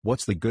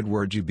What's the good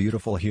word, you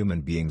beautiful human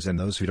beings and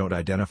those who don't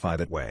identify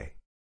that way?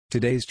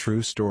 Today's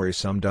true story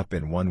summed up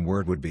in one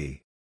word would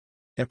be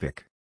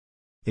epic.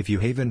 If you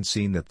haven't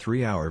seen that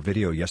 3-hour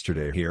video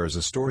yesterday, here is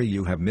a story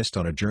you have missed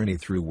on a journey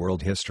through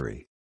world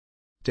history.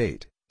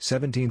 Date: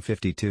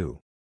 1752.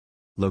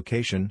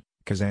 Location: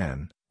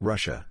 Kazan,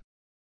 Russia.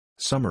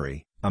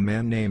 Summary: a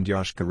man named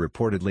Yashka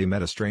reportedly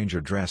met a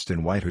stranger dressed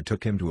in white who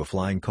took him to a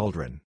flying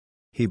cauldron.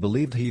 He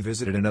believed he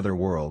visited another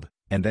world,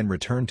 and then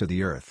returned to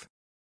the earth.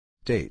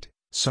 Date: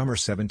 summer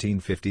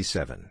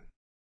 1757.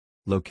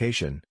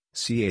 Location: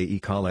 Cae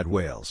Colled,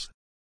 Wales.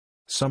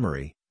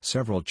 Summary: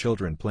 several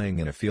children playing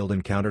in a field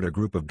encountered a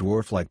group of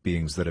dwarf-like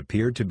beings that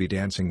appeared to be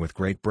dancing with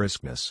great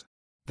briskness.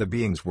 The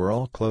beings were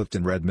all clothed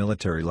in red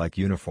military-like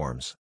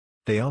uniforms.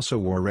 They also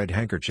wore red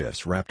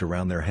handkerchiefs wrapped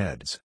around their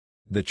heads.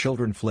 The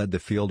children fled the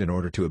field in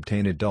order to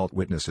obtain adult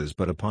witnesses,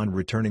 but upon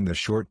returning the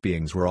short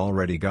beings were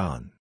already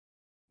gone.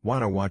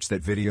 Wanna watch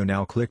that video?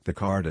 Now click the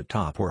card at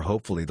top, or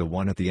hopefully the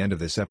one at the end of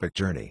this epic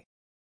journey.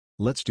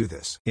 Let's do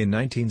this. In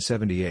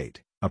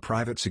 1978, a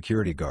private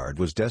security guard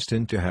was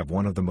destined to have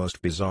one of the most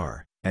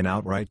bizarre, and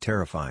outright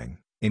terrifying,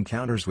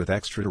 encounters with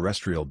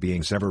extraterrestrial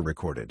beings ever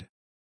recorded.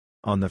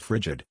 On the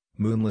frigid,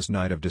 moonless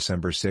night of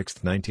December 6,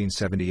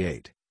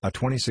 1978, a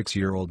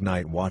 26-year-old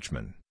night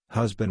watchman,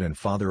 husband and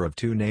father of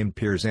two named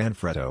Pier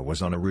Zanfretto,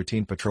 was on a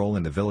routine patrol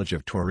in the village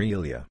of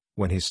Torrelia,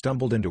 when he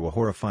stumbled into a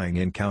horrifying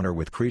encounter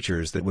with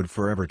creatures that would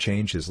forever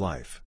change his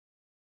life.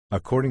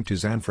 According to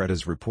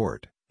Zanfretta's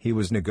report, he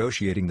was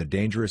negotiating the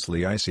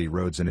dangerously icy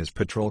roads in his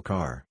patrol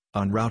car,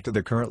 en route to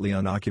the currently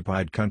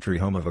unoccupied country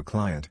home of a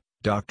client,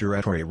 Dr.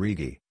 Ettore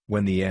Righi,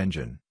 when the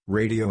engine,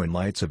 radio and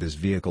lights of his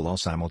vehicle all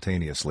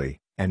simultaneously,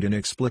 and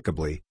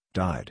inexplicably,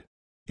 died.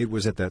 It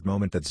was at that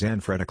moment that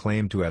Zanfretta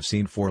claimed to have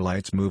seen 4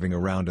 lights moving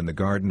around in the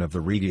garden of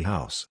the Righi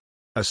house.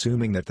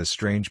 Assuming that the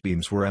strange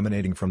beams were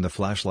emanating from the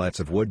flashlights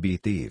of would-be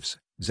thieves,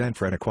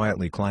 Zanfretta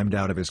quietly climbed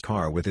out of his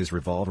car with his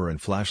revolver and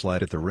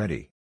flashlight at the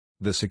ready.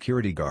 The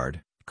security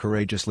guard,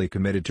 courageously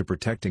committed to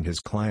protecting his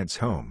client's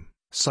home,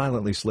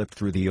 silently slipped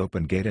through the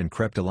open gate and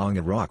crept along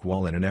a rock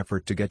wall in an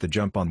effort to get the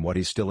jump on what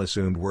he still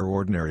assumed were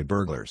ordinary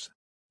burglars.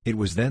 It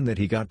was then that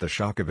he got the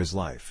shock of his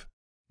life.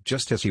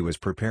 Just as he was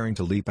preparing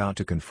to leap out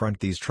to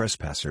confront these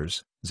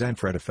trespassers,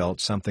 Zanfretta felt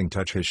something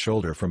touch his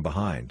shoulder from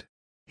behind.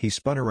 He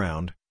spun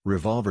around,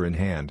 revolver in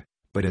hand,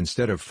 but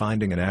instead of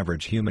finding an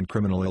average human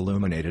criminal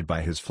illuminated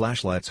by his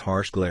flashlight's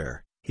harsh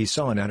glare, he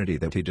saw an entity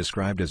that he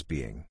described as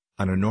being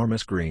an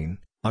enormous green,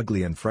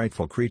 ugly and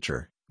frightful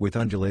creature, with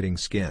undulating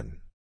skin.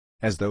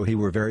 As though he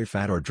were very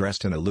fat or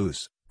dressed in a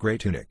loose, grey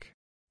tunic.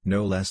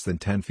 No less than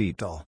 10 feet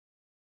tall.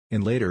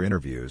 In later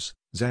interviews,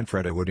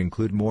 Zanfretta would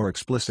include more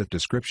explicit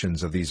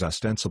descriptions of these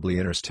ostensibly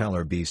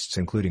interstellar beasts,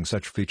 including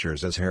such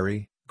features as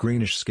hairy,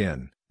 greenish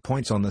skin,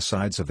 points on the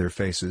sides of their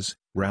faces,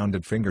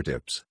 rounded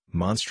fingertips,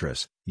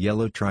 monstrous,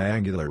 yellow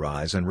triangular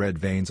eyes and red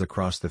veins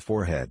across the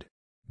forehead.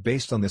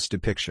 Based on this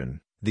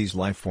depiction, these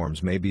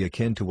lifeforms may be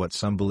akin to what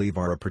some believe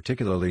are a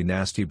particularly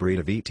nasty breed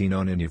of ET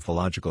known in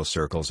ufological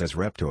circles as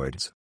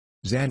reptoids.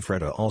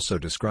 Zanfretta also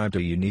described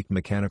a unique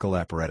mechanical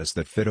apparatus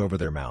that fit over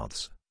their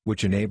mouths,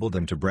 which enabled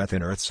them to breathe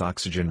in Earth's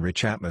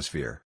oxygen-rich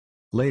atmosphere.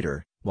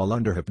 Later, while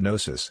under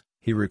hypnosis,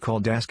 he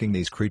recalled asking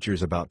these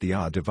creatures about the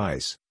odd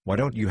device. "Why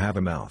don't you have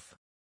a mouth?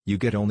 You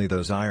get only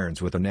those irons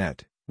with a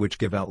net, which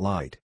give out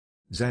light."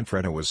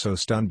 Zanfretta was so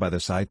stunned by the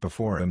sight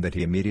before him that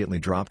he immediately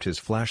dropped his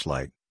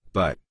flashlight,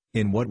 but,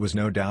 in what was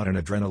no doubt an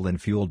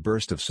adrenaline-fueled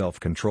burst of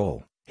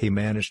self-control, he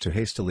managed to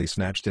hastily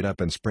snatch it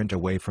up and sprint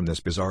away from this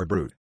bizarre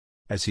brute.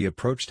 As he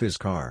approached his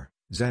car,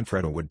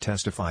 Zanfretta would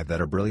testify that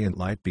a brilliant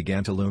light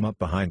began to loom up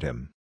behind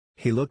him.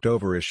 He looked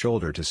over his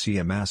shoulder to see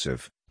a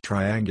massive,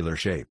 triangular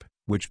shape,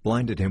 which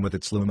blinded him with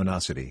its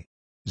luminosity.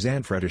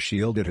 Zanfretta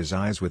shielded his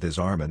eyes with his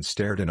arm and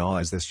stared in awe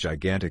as this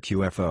gigantic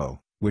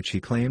UFO, which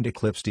he claimed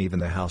eclipsed even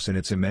the house in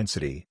its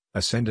immensity,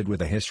 ascended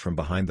with a hiss from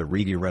behind the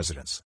Righi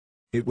residence.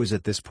 It was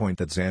at this point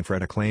that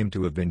Zanfretta claimed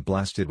to have been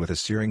blasted with a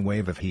searing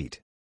wave of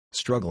heat.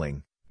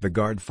 Struggling, the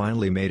guard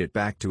finally made it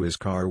back to his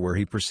car, where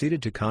he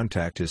proceeded to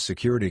contact his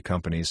security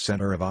company's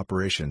center of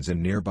operations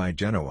in nearby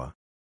Genoa.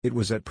 It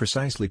was at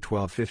precisely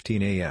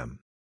 12:15 a.m.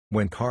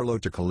 when Carlo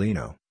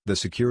Toccolino, the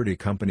security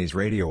company's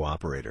radio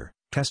operator,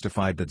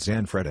 testified that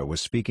Zanfretta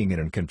was speaking in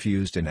a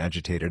confused and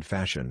agitated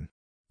fashion.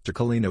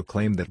 Toccolino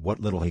claimed that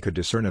what little he could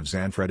discern of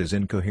Zanfretta's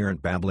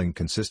incoherent babbling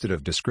consisted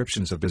of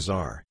descriptions of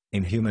bizarre,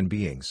 inhuman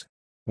beings.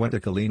 When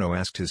Toccolino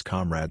asked his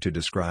comrade to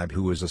describe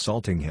who was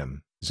assaulting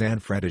him,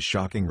 Zanfretta's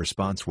shocking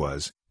response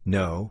was,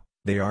 "No,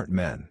 they aren't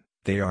men,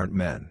 they aren't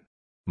men.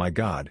 My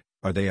God,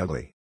 are they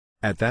ugly?"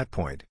 At that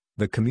point,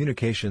 the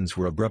communications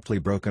were abruptly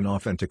broken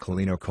off and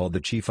Toccolino called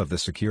the chief of the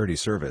security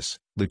service,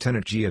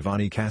 Lieutenant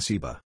Giovanni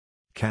Casiba.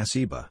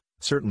 Casiba,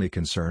 certainly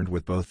concerned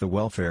with both the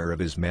welfare of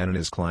his man and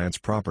his client's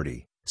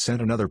property,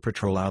 sent another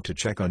patrol out to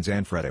check on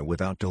Zanfretta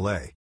without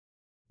delay.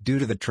 Due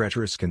to the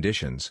treacherous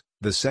conditions,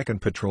 the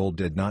second patrol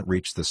did not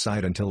reach the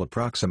site until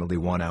approximately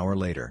 1 hour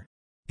later.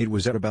 It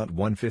was at about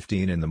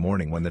 1:15 in the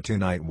morning when the two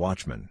night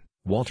watchmen,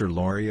 Walter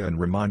Loria and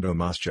Raimondo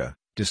Mosca,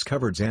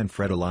 discovered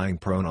Zanfretta lying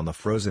prone on the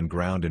frozen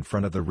ground in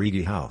front of the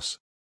Righi house.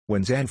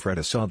 When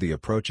Zanfretta saw the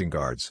approaching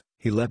guards,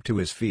 he leapt to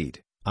his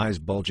feet, eyes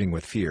bulging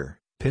with fear,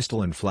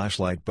 pistol and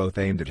flashlight both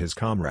aimed at his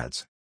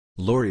comrades.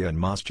 Loria and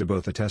Moscha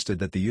both attested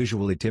that the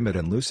usually timid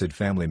and lucid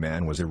family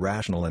man was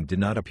irrational and did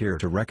not appear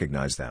to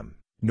recognize them,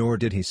 nor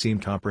did he seem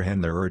to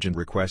comprehend their urgent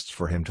requests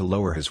for him to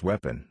lower his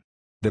weapon.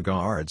 The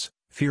guards,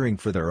 fearing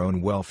for their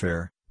own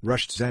welfare,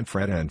 rushed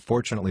Zanfretta and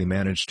fortunately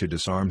managed to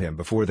disarm him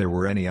before there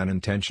were any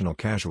unintentional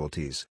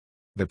casualties.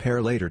 The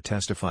pair later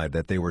testified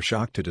that they were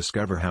shocked to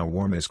discover how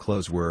warm his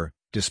clothes were,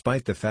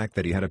 despite the fact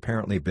that he had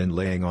apparently been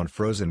laying on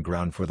frozen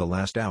ground for the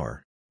last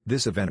hour.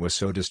 This event was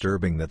so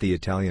disturbing that the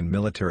Italian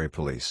military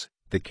police,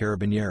 the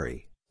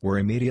Carabinieri, were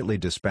immediately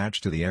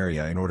dispatched to the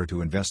area in order to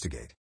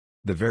investigate.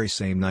 The very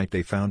same night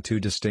they found two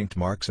distinct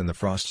marks in the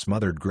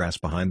frost-smothered grass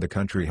behind the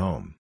country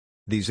home.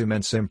 These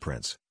immense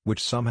imprints,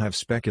 which some have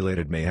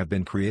speculated may have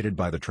been created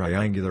by the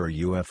triangular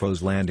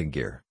UFO's landing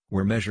gear,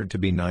 were measured to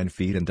be 9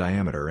 feet in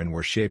diameter and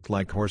were shaped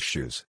like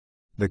horseshoes.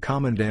 The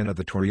commandant of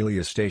the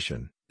Torriglia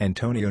station,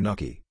 Antonio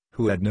Nucchi,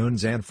 who had known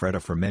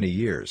Zanfretta for many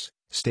years,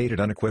 stated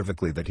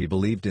unequivocally that he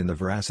believed in the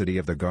veracity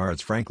of the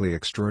guard's frankly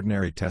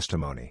extraordinary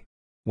testimony.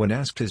 When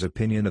asked his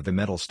opinion of the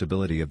mental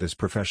stability of this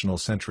professional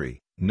sentry,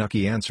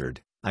 Nucchi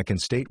answered, "I can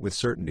state with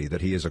certainty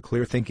that he is a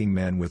clear-thinking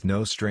man with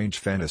no strange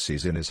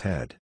fantasies in his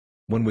head.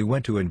 When we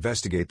went to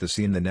investigate the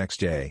scene the next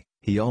day,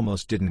 he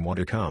almost didn't want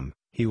to come,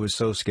 he was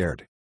so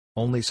scared.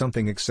 Only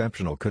something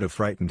exceptional could have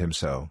frightened him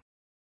so."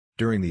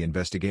 During the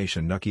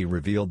investigation, Nucchi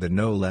revealed that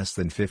no less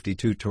than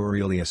 52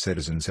 Torriglia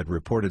citizens had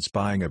reported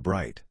spying a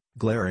bright,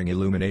 glaring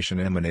illumination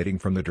emanating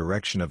from the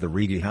direction of the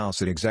Righi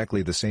house at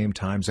exactly the same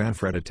time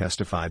Zanfretta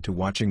testified to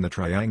watching the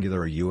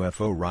triangular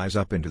UFO rise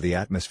up into the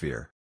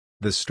atmosphere.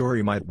 The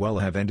story might well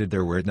have ended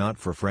there were it not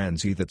for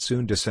frenzy that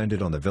soon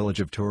descended on the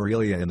village of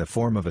Torriglia in the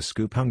form of a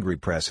scoop-hungry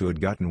press who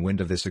had gotten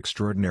wind of this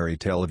extraordinary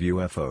tale of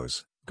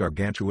UFOs,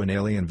 gargantuan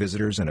alien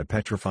visitors and a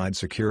petrified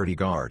security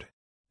guard.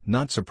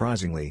 Not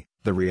surprisingly,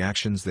 the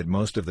reactions that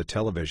most of the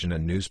television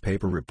and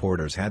newspaper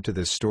reporters had to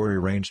this story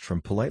ranged from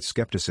polite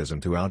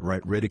skepticism to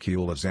outright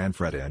ridicule of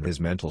Zanfretta and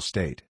his mental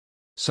state.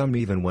 Some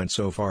even went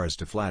so far as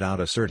to flat-out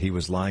assert he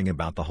was lying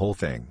about the whole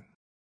thing.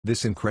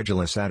 This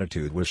incredulous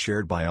attitude was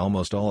shared by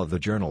almost all of the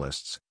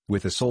journalists,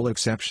 with the sole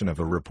exception of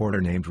a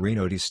reporter named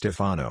Rino Di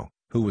Stefano,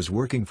 who was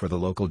working for the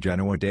local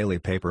Genoa daily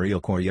paper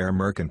Il Corriere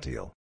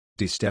Mercantile.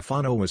 Di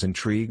Stefano was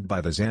intrigued by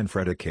the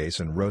Zanfretta case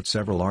and wrote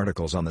several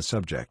articles on the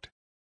subject.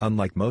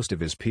 Unlike most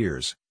of his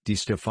peers, Di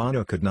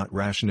Stefano could not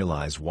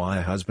rationalize why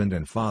a husband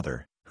and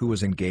father, who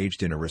was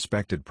engaged in a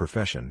respected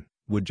profession,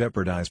 would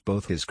jeopardize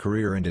both his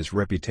career and his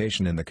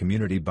reputation in the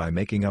community by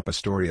making up a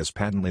story as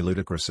patently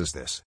ludicrous as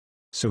this.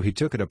 So he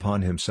took it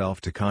upon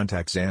himself to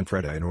contact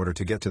Zanfretta in order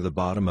to get to the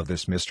bottom of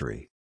this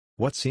mystery.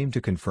 What seemed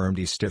to confirm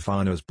Di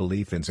Stefano's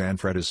belief in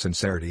Zanfretta's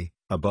sincerity,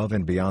 above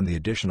and beyond the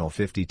additional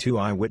 52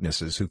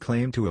 eyewitnesses who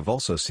claimed to have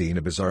also seen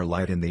a bizarre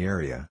light in the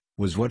area,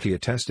 was what he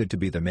attested to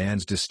be the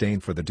man's disdain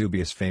for the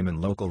dubious fame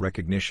and local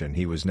recognition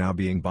he was now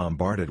being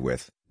bombarded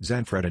with.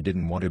 Zanfretta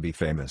didn't want to be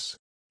famous.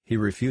 He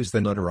refused the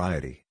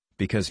notoriety,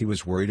 because he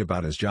was worried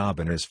about his job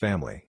and his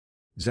family.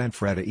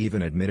 Zanfretta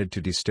even admitted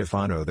to Di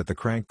Stefano that the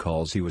crank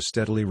calls he was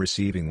steadily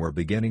receiving were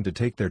beginning to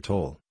take their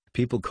toll.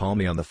 "People call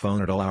me on the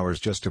phone at all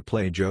hours just to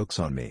play jokes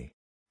on me.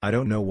 I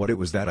don't know what it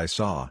was that I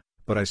saw,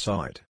 but I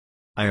saw it.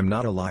 I am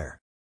not a liar.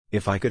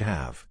 If I could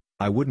have,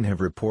 I wouldn't have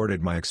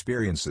reported my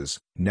experiences,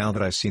 now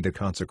that I see the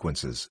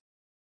consequences."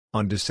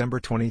 On December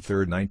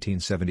 23,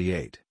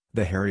 1978,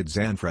 the harried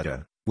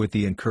Zanfretta, with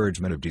the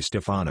encouragement of Di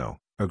Stefano,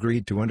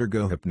 agreed to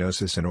undergo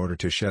hypnosis in order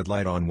to shed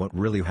light on what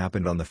really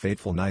happened on the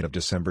fateful night of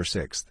December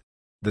 6.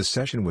 The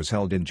session was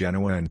held in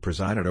Genoa and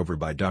presided over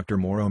by Dr.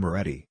 Mauro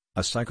Moretti,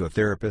 a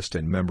psychotherapist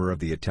and member of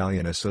the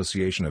Italian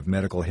Association of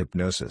Medical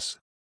Hypnosis.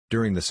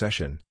 During the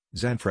session,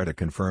 Zanfretta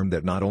confirmed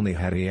that not only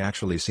had he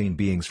actually seen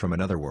beings from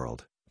another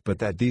world, but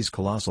that these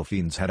colossal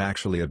fiends had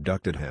actually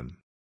abducted him.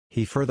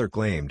 He further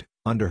claimed,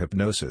 under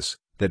hypnosis,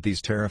 that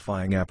these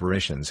terrifying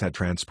apparitions had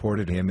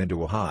transported him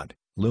into a hot,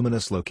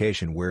 luminous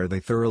location where they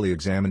thoroughly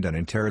examined and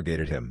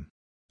interrogated him.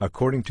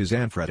 According to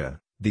Zanfretta,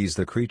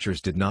 the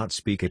creatures did not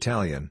speak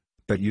Italian,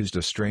 but used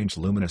a strange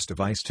luminous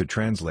device to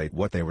translate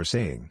what they were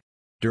saying.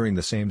 During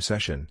the same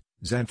session,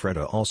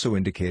 Zanfretta also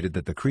indicated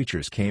that the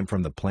creatures came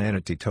from the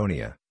planet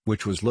Titonia,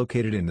 which was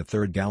located in the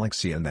third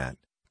galaxy, and that,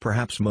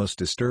 perhaps most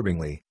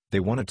disturbingly, they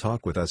want to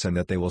talk with us and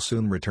that they will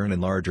soon return in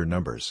larger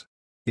numbers.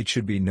 It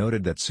should be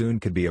noted that soon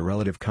could be a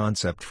relative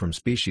concept from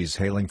species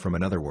hailing from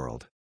another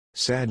world.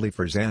 Sadly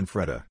for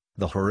Zanfretta,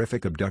 the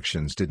horrific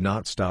abductions did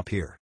not stop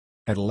here.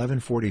 At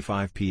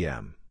 11:45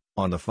 p.m.,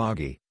 on the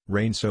foggy,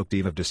 rain-soaked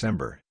eve of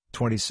December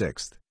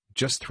 26,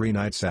 just 3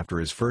 nights after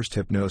his first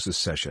hypnosis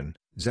session,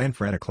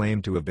 Zanfretta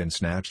claimed to have been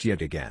snatched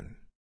yet again.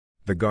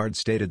 The guard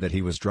stated that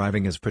he was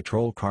driving his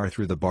patrol car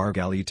through the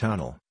Bargali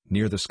tunnel,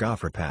 near the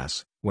Scafra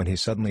Pass, when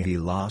he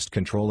lost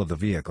control of the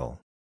vehicle.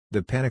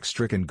 The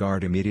panic-stricken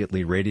guard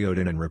immediately radioed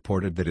in and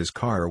reported that his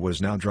car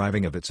was now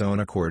driving of its own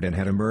accord and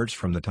had emerged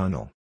from the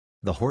tunnel.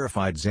 The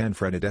horrified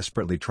Zanfretta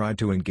desperately tried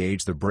to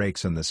engage the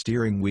brakes and the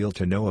steering wheel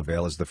to no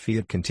avail as the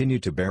Fiat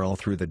continued to barrel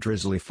through the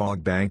drizzly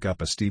fog bank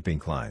up a steep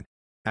incline.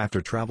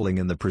 After traveling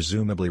in the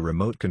presumably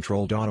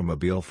remote-controlled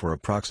automobile for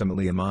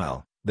approximately a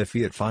mile, the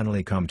Fiat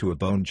finally come to a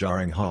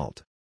bone-jarring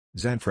halt.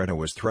 Zanfretta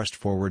was thrust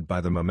forward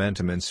by the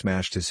momentum and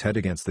smashed his head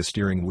against the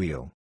steering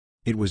wheel.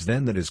 It was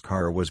then that his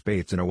car was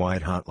bathed in a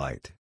white hot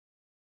light.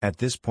 At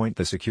this point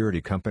the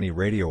security company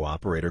radio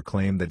operator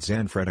claimed that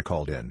Zanfretta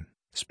called in,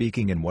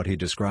 speaking in what he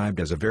described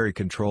as a very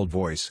controlled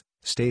voice,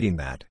 stating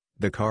that,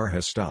 "The car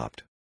has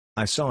stopped.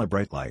 I saw a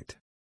bright light.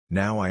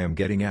 Now I am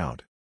getting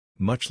out."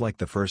 Much like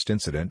the first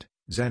incident,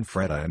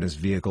 Zanfretta and his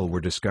vehicle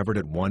were discovered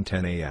at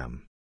 1:10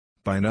 a.m.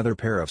 by another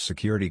pair of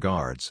security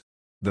guards.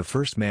 The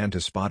first man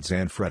to spot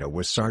Zanfretta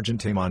was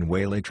Sergeant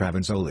Emanuele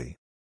Travanzoli.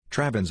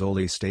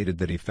 Travanzoli stated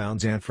that he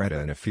found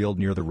Zanfretta in a field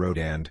near the road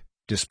and,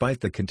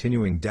 despite the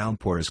continuing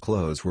downpour, his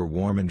clothes were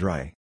warm and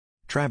dry.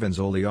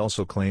 Travanzoli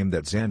also claimed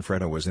that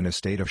Zanfretta was in a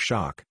state of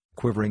shock,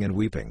 quivering and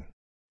weeping.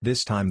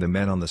 This time the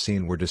men on the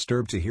scene were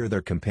disturbed to hear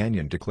their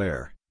companion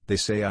declare, "They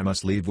say I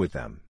must leave with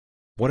them.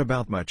 What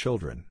about my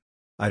children?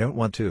 I don't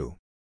want to.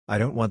 I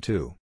don't want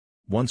to."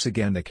 Once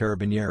again the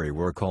Carabinieri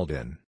were called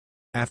in.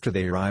 After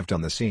they arrived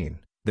on the scene,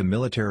 the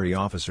military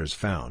officers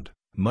found,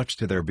 much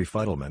to their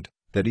befuddlement,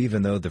 that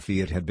even though the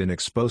Fiat had been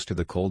exposed to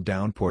the cold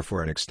downpour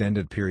for an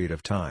extended period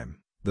of time,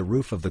 the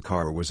roof of the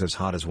car was as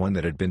hot as one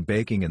that had been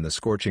baking in the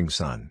scorching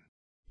sun.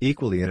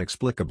 Equally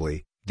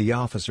inexplicably, the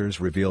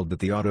officers revealed that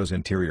the auto's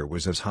interior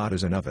was as hot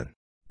as an oven.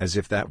 As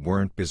if that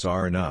weren't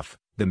bizarre enough,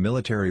 the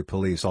military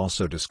police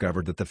also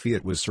discovered that the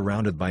Fiat was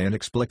surrounded by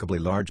inexplicably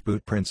large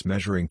boot prints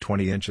measuring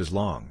 20 inches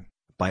long,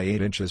 by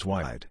 8 inches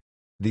wide.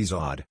 These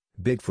odd,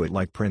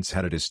 Bigfoot-like prints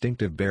had a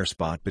distinctive bare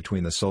spot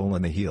between the sole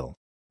and the heel.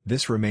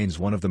 This remains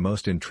one of the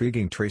most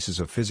intriguing traces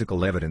of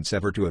physical evidence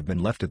ever to have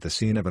been left at the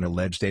scene of an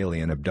alleged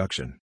alien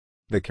abduction.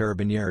 The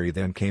Carabinieri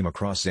then came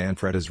across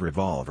Zanfretta's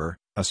revolver,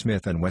 a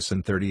Smith &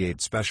 Wesson .38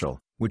 Special,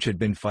 which had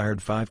been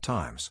fired 5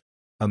 times.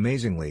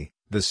 Amazingly,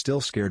 the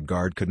still-scared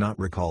guard could not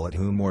recall at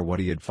whom or what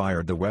he had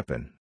fired the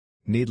weapon.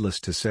 Needless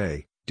to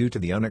say, due to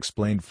the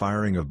unexplained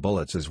firing of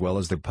bullets as well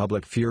as the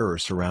public furor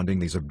surrounding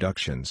these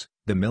abductions,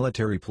 the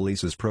military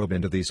police's probe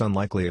into these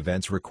unlikely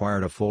events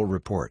required a full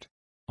report.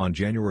 On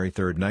January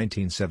 3,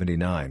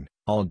 1979,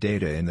 all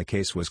data in the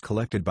case was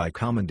collected by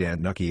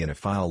Commandant Nucchi in a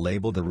file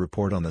labeled "The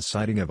Report on the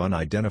Sighting of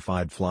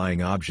Unidentified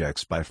Flying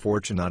Objects by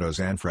Fortunato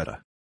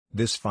Zanfretta."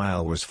 This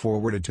file was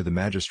forwarded to the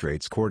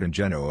magistrate's court in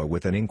Genoa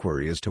with an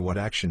inquiry as to what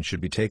action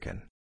should be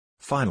taken.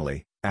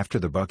 Finally, after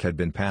the buck had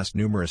been passed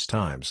numerous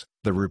times,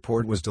 the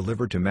report was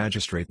delivered to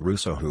Magistrate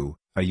Russo who,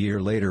 a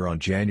year later on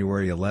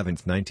January 11,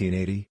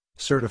 1980,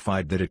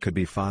 certified that it could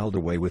be filed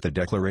away with a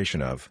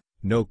declaration of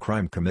 "no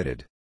crime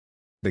committed."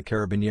 The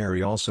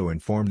Carabinieri also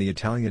informed the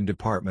Italian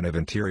Department of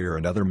Interior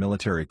and other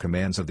military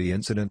commands of the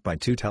incident by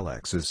 2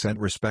 telexes sent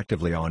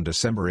respectively on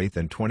December 8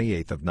 and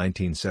 28 of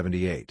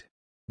 1978.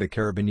 The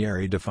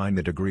Carabinieri defined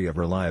the degree of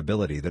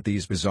reliability that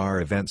these bizarre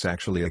events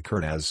actually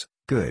occurred as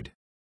good.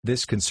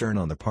 This concern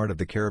on the part of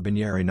the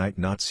Carabinieri might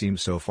not seem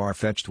so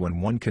far-fetched when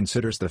one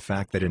considers the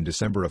fact that in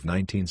December of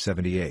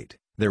 1978,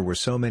 there were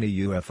so many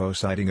UFO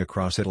sightings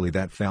across Italy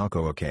that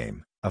Falco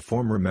Acame, a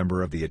former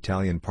member of the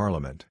Italian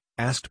parliament,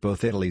 asked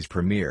both Italy's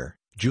premier,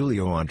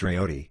 Giulio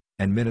Andreotti,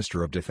 and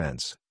Minister of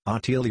Defense,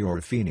 Attilio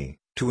Ruffini,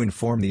 to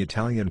inform the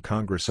Italian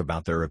Congress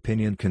about their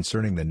opinion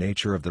concerning the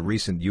nature of the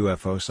recent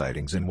UFO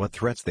sightings and what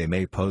threats they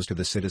may pose to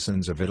the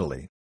citizens of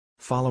Italy.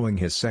 Following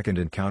his second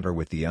encounter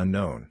with the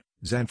unknown,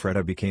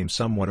 Zanfretta became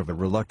somewhat of a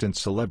reluctant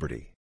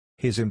celebrity.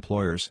 His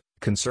employers,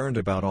 concerned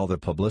about all the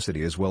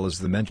publicity as well as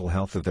the mental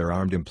health of their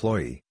armed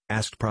employee,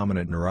 asked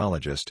prominent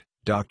neurologist,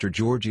 Dr.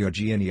 Giorgio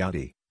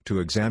Gianniati,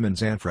 to examine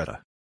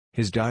Zanfretta.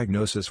 His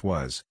diagnosis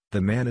was,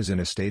 "The man is in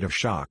a state of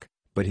shock,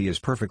 but he is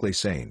perfectly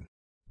sane."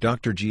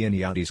 Dr.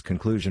 Gianniati's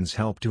conclusions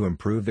helped to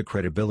improve the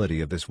credibility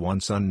of this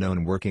once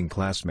unknown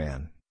working-class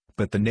man,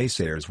 but the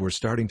naysayers were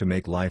starting to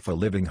make life a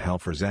living hell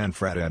for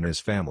Zanfretta and his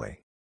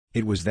family.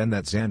 It was then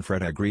that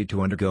Zanfretta agreed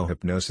to undergo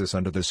hypnosis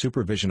under the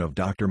supervision of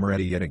Dr.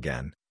 Moretti yet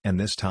again, and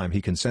this time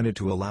he consented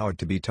to allow it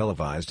to be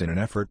televised in an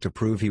effort to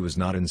prove he was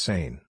not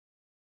insane.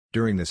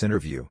 During this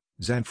interview,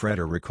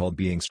 Zanfretta recalled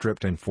being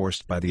stripped and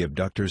forced by the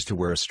abductors to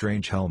wear a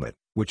strange helmet,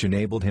 which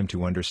enabled him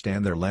to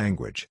understand their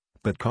language,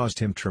 but caused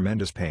him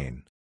tremendous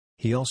pain.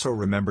 He also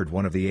remembered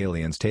one of the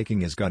aliens taking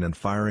his gun and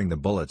firing the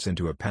bullets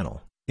into a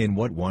panel, in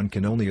what one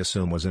can only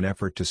assume was an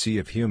effort to see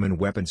if human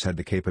weapons had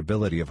the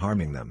capability of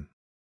harming them.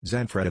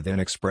 Zanfretta then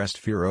expressed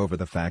fear over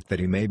the fact that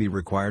he may be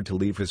required to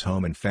leave his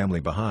home and family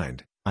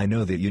behind. "I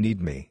know that you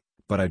need me,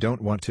 but I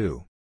don't want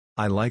to.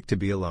 I like to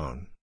be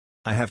alone.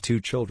 I have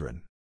 2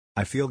 children.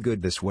 I feel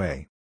good this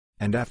way.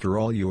 And after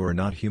all, you are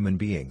not human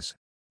beings.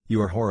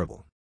 You are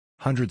horrible."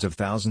 Hundreds of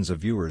thousands of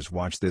viewers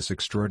watched this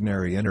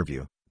extraordinary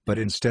interview, but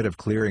instead of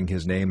clearing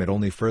his name it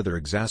only further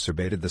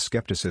exacerbated the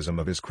skepticism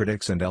of his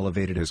critics and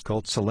elevated his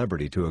cult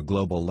celebrity to a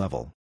global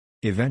level.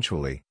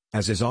 Eventually,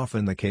 as is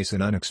often the case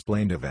in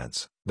unexplained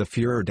events, the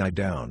furor died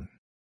down.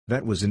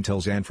 That was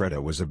until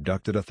Zanfretta was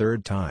abducted a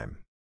 3rd time.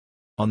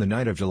 On the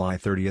night of July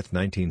 30,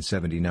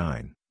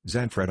 1979,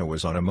 Zanfretta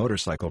was on a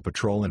motorcycle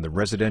patrol in the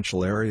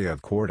residential area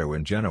of Corto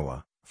in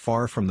Genoa,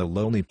 far from the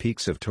lonely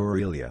peaks of Torre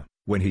Elia,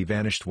 when he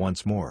vanished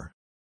once more.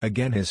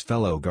 Again his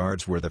fellow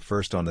guards were the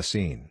first on the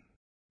scene.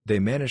 They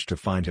managed to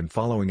find him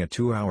following a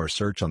 2-hour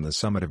search on the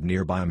summit of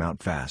nearby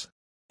Mount Fas.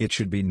 It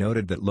should be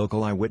noted that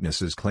local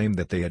eyewitnesses claimed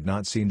that they had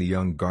not seen the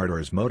young guard or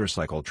his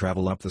motorcycle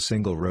travel up the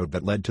single road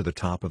that led to the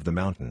top of the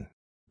mountain.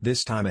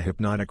 This time a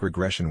hypnotic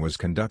regression was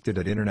conducted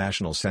at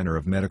International Center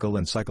of Medical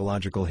and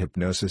Psychological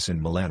Hypnosis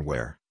in Milan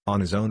where, on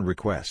his own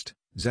request,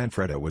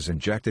 Zanfretta was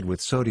injected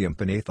with sodium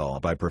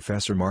pentothal by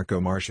Professor Marco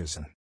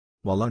Marchesin.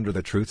 While under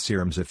the truth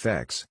serum's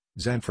effects,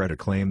 Zanfretta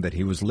claimed that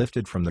he was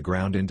lifted from the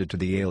ground into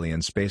the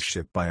alien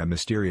spaceship by a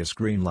mysterious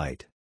green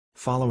light.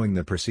 Following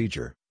the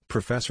procedure,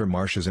 Professor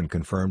Marchesin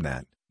confirmed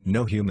that,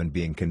 no human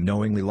being can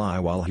knowingly lie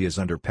while he is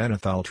under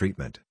pentothal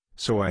treatment,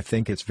 so I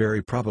think it's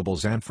very probable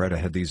Zanfretta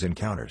had these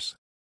encounters.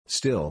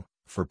 Still,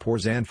 for poor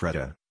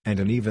Zanfretta, and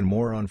an even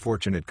more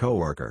unfortunate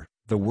co-worker,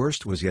 the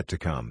worst was yet to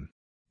come.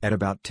 At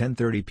about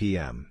 10:30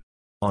 p.m.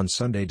 on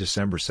Sunday,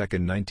 December 2,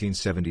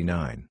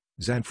 1979,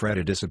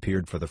 Zanfretta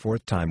disappeared for the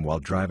fourth time while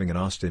driving an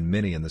Austin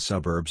Mini in the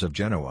suburbs of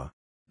Genoa.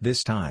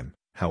 This time,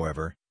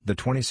 however, the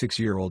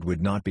 26-year-old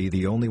would not be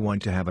the only one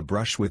to have a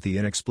brush with the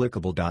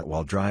inexplicable.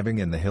 While driving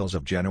in the hills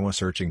of Genoa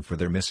searching for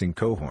their missing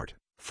cohort,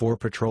 4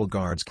 patrol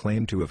guards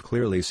claimed to have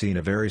clearly seen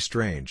a very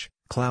strange,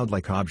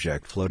 cloud-like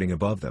object floating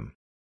above them.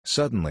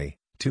 Suddenly,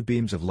 2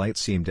 beams of light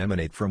seemed to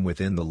emanate from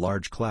within the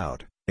large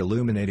cloud,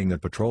 illuminating the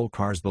patrol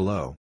cars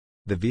below.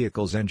 The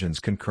vehicle's engines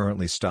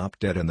concurrently stopped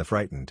dead and the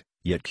frightened,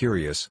 yet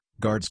curious,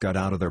 guards got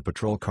out of their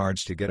patrol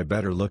cars to get a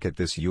better look at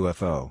this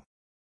UFO.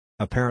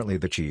 Apparently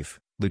the chief,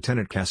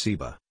 Lieutenant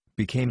Casiba,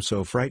 became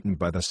so frightened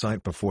by the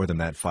sight before them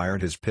that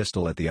fired his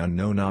pistol at the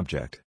unknown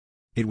object.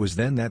 It was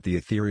then that the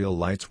ethereal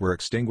lights were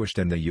extinguished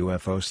and the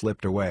UFO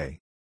slipped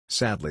away.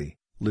 Sadly,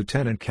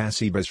 Lieutenant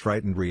Casiba's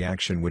frightened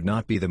reaction would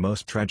not be the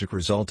most tragic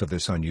result of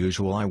this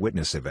unusual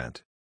eyewitness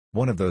event.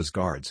 One of those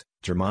guards,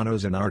 Germano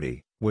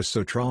Zanardi, was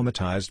so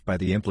traumatized by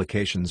the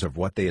implications of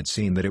what they had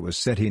seen that it was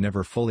said he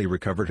never fully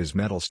recovered his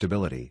mental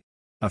stability.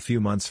 A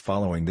few months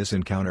following this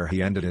encounter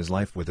he ended his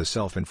life with a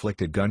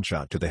self-inflicted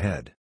gunshot to the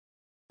head.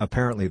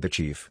 Apparently the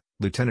chief,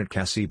 Lieutenant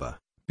Casiba,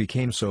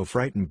 became so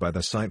frightened by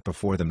the sight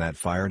before them that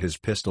fired his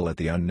pistol at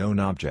the unknown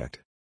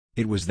object.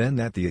 It was then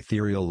that the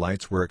ethereal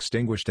lights were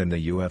extinguished and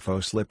the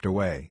UFO slipped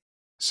away.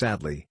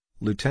 Sadly,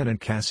 Lieutenant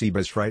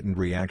Casiba's frightened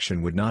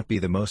reaction would not be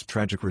the most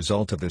tragic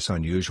result of this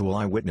unusual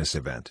eyewitness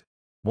event.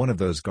 One of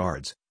those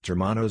guards,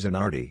 Germano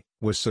Zanardi,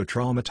 was so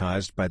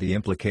traumatized by the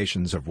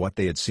implications of what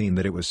they had seen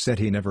that it was said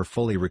he never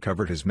fully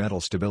recovered his mental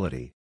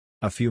stability.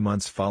 A few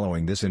months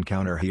following this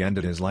encounter he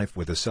ended his life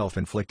with a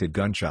self-inflicted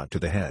gunshot to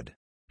the head.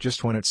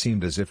 Just when it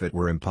seemed as if it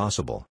were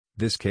impossible,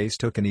 this case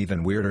took an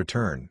even weirder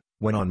turn,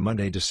 when on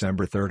Monday,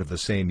 December 3 of the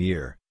same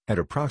year, at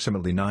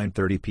approximately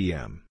 9:30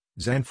 p.m.,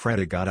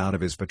 Zanfretta got out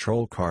of his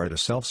patrol car at a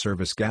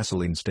self-service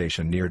gasoline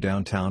station near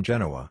downtown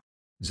Genoa.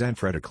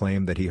 Zanfretta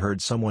claimed that he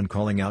heard someone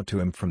calling out to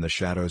him from the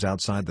shadows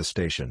outside the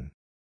station.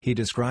 He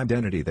described the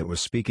entity that was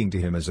speaking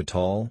to him as a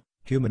tall,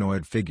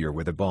 humanoid figure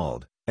with a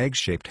bald,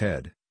 egg-shaped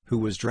head, who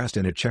was dressed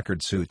in a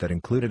checkered suit that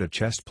included a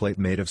chest plate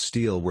made of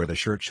steel where the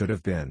shirt should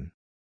have been.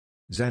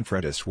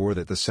 Zanfretta swore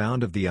that the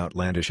sound of the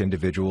outlandish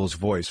individual's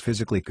voice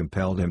physically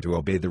compelled him to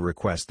obey the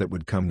request that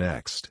would come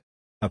next.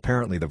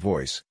 Apparently the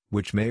voice,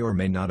 which may or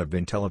may not have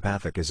been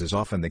telepathic as is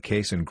often the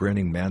case in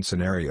Grinning Man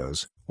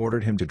scenarios,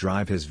 ordered him to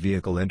drive his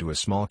vehicle into a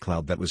small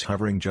cloud that was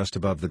hovering just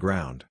above the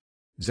ground.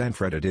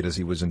 Zanfretta did as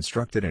he was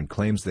instructed and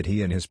claims that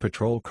he and his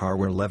patrol car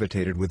were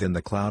levitated within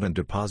the cloud and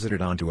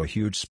deposited onto a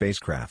huge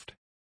spacecraft.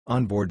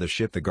 On board the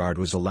ship the guard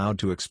was allowed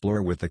to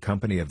explore with the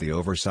company of the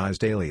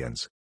oversized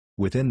aliens.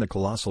 Within the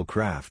colossal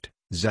craft,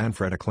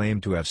 Zanfretta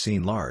claimed to have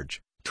seen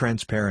large,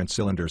 transparent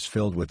cylinders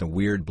filled with a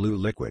weird blue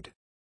liquid.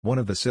 One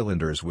of the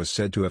cylinders was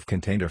said to have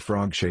contained a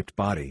frog-shaped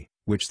body,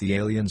 which the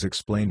aliens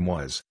explained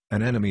was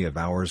an enemy of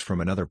ours from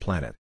another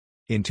planet.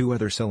 In 2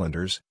 other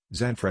cylinders,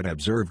 Zanfretta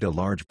observed a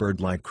large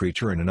bird-like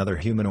creature and another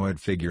humanoid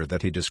figure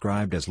that he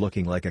described as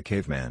looking like a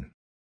caveman.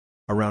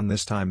 Around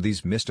this time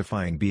these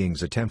mystifying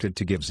beings attempted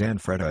to give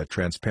Zanfretta a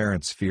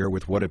transparent sphere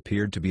with what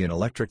appeared to be an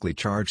electrically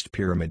charged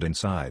pyramid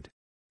inside.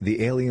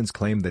 The aliens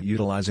claimed that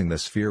utilizing the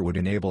sphere would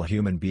enable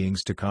human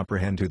beings to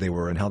comprehend who they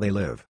were and how they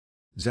live.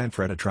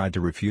 Zanfretta tried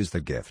to refuse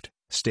the gift,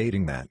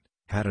 stating that,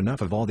 had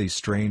enough of all these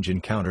strange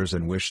encounters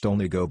and wished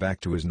only go back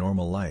to his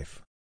normal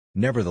life.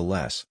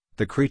 Nevertheless,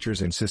 the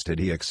creatures insisted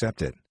he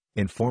accept it,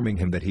 informing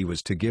him that he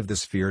was to give the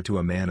sphere to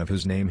a man of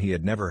whose name he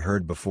had never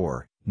heard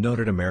before,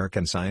 noted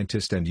American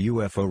scientist and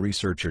UFO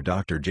researcher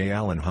Dr. J.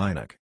 Allen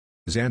Hynek.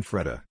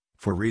 Zanfretta,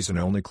 for reason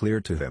only clear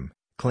to him,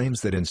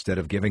 claims that instead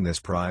of giving this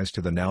prize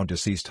to the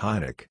now-deceased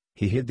Hynek,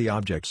 he hid the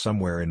object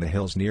somewhere in the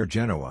hills near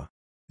Genoa.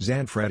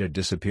 Zanfretta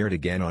disappeared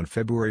again on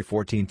February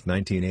 14,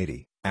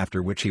 1980,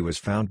 after which he was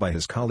found by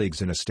his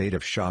colleagues in a state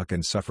of shock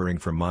and suffering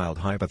from mild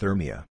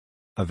hypothermia.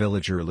 A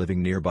villager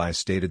living nearby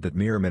stated that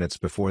mere minutes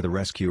before the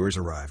rescuers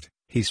arrived,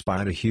 he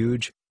spied a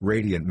huge,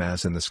 radiant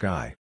mass in the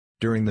sky.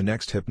 During the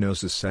next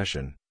hypnosis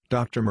session,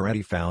 Dr.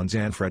 Moretti found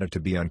Zanfretta to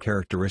be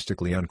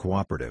uncharacteristically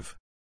uncooperative.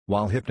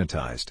 While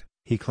hypnotized,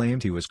 he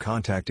claimed he was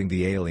contacting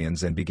the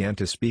aliens and began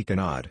to speak an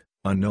odd,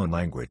 unknown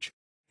language.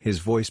 His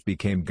voice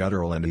became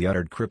guttural and he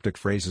uttered cryptic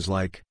phrases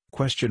like,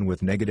 "Question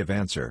with negative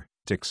answer,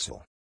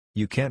 Tixel.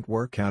 You can't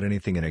work out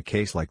anything in a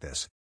case like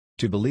this.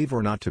 To believe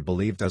or not to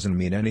believe doesn't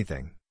mean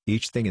anything,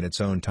 each thing in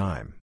its own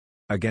time."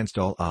 Against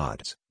all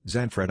odds,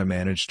 Zanfretta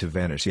managed to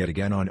vanish yet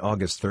again on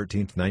August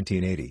 13,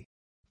 1980.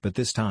 But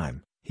this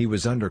time, he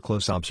was under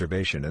close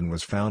observation and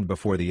was found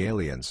before the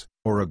aliens,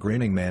 or a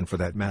grinning man for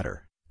that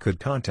matter, could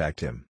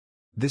contact him.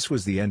 This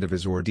was the end of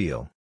his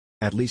ordeal.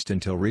 At least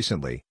until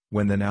recently,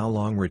 when the now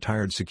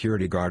long-retired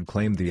security guard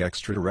claimed the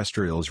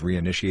extraterrestrials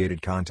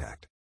reinitiated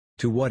contact.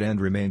 To what end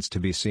remains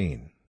to be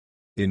seen.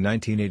 In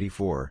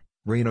 1984,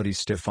 Reno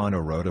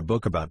DiStefano wrote a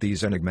book about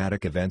these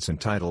enigmatic events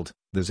entitled,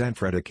 The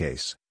Zanfretta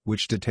Case,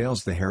 which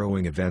details the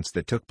harrowing events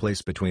that took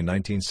place between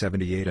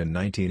 1978 and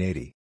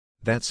 1980.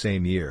 That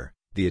same year,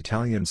 the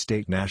Italian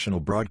state national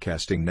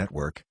broadcasting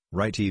network,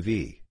 Rai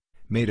TV,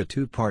 made a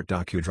two-part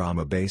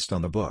docudrama based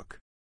on the book.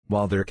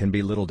 While there can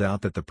be little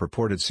doubt that the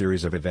purported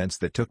series of events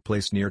that took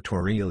place near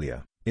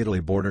Torriglia, Italy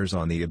borders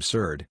on the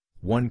absurd,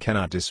 one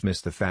cannot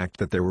dismiss the fact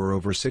that there were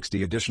over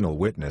 60 additional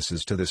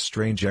witnesses to this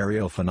strange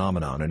aerial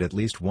phenomenon and at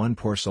least one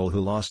poor soul who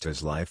lost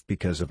his life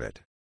because of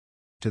it.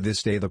 To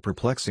this day the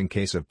perplexing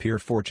case of Pier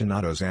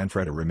Fortunato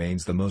Zanfretta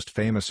remains the most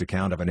famous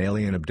account of an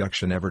alien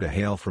abduction ever to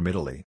hail from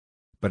Italy.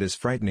 But as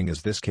frightening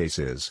as this case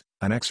is,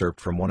 an excerpt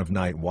from one of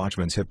Night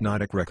Watchman's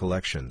hypnotic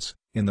recollections,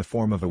 in the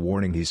form of a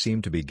warning he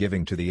seemed to be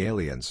giving to the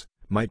aliens,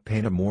 might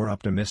paint a more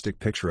optimistic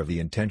picture of the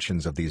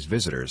intentions of these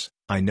visitors.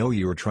 "I know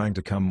you are trying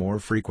to come more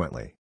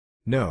frequently.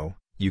 No,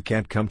 you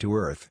can't come to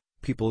Earth,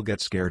 people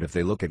get scared if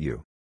they look at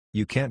you.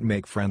 You can't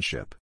make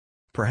friendship.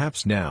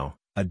 Perhaps now,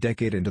 a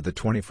decade into the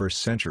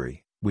 21st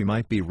century, we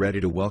might be ready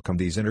to welcome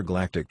these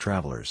intergalactic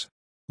travelers.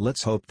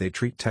 Let's hope they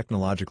treat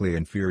technologically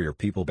inferior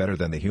people better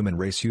than the human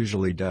race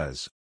usually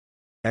does."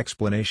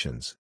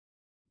 Explanations.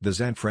 The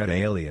Zanfretta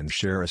aliens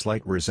share a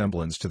slight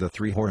resemblance to the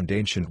three-horned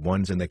ancient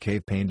ones in the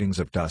cave paintings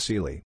of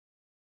Tassili.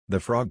 The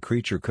frog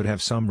creature could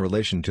have some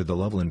relation to the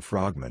Loveland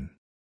frogmen.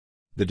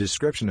 The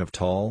description of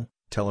tall,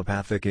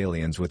 telepathic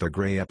aliens with a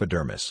gray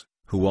epidermis,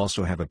 who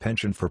also have a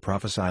penchant for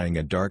prophesying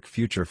a dark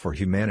future for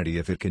humanity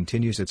if it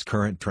continues its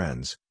current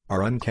trends,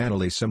 are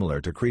uncannily similar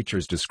to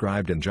creatures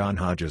described in John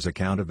Hodge's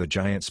account of the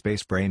giant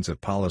space brains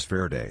of Paulus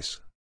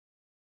Verdes.